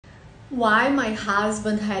Why my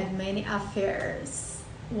husband had many affairs?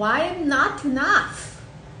 Why I'm not enough?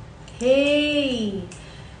 Hey,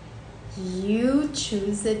 you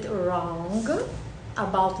choose it wrong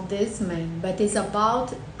about this man, but it's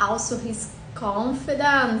about also his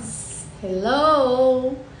confidence.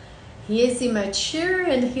 Hello, he is immature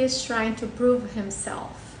and he is trying to prove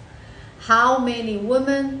himself. How many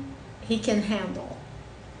women he can handle,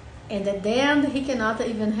 and at the end he cannot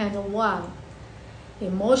even handle one.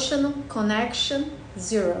 Emotional connection,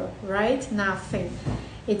 zero, right? Nothing.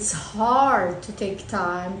 It's hard to take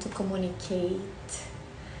time to communicate,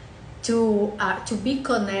 to be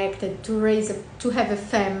connected, to have a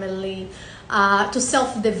family, to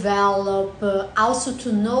self-develop, also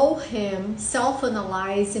to know him,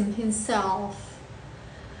 self-analyzing himself.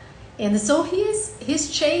 And so he's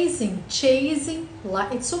chasing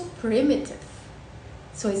like it's so primitive.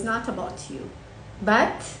 So it's not about you,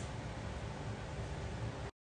 but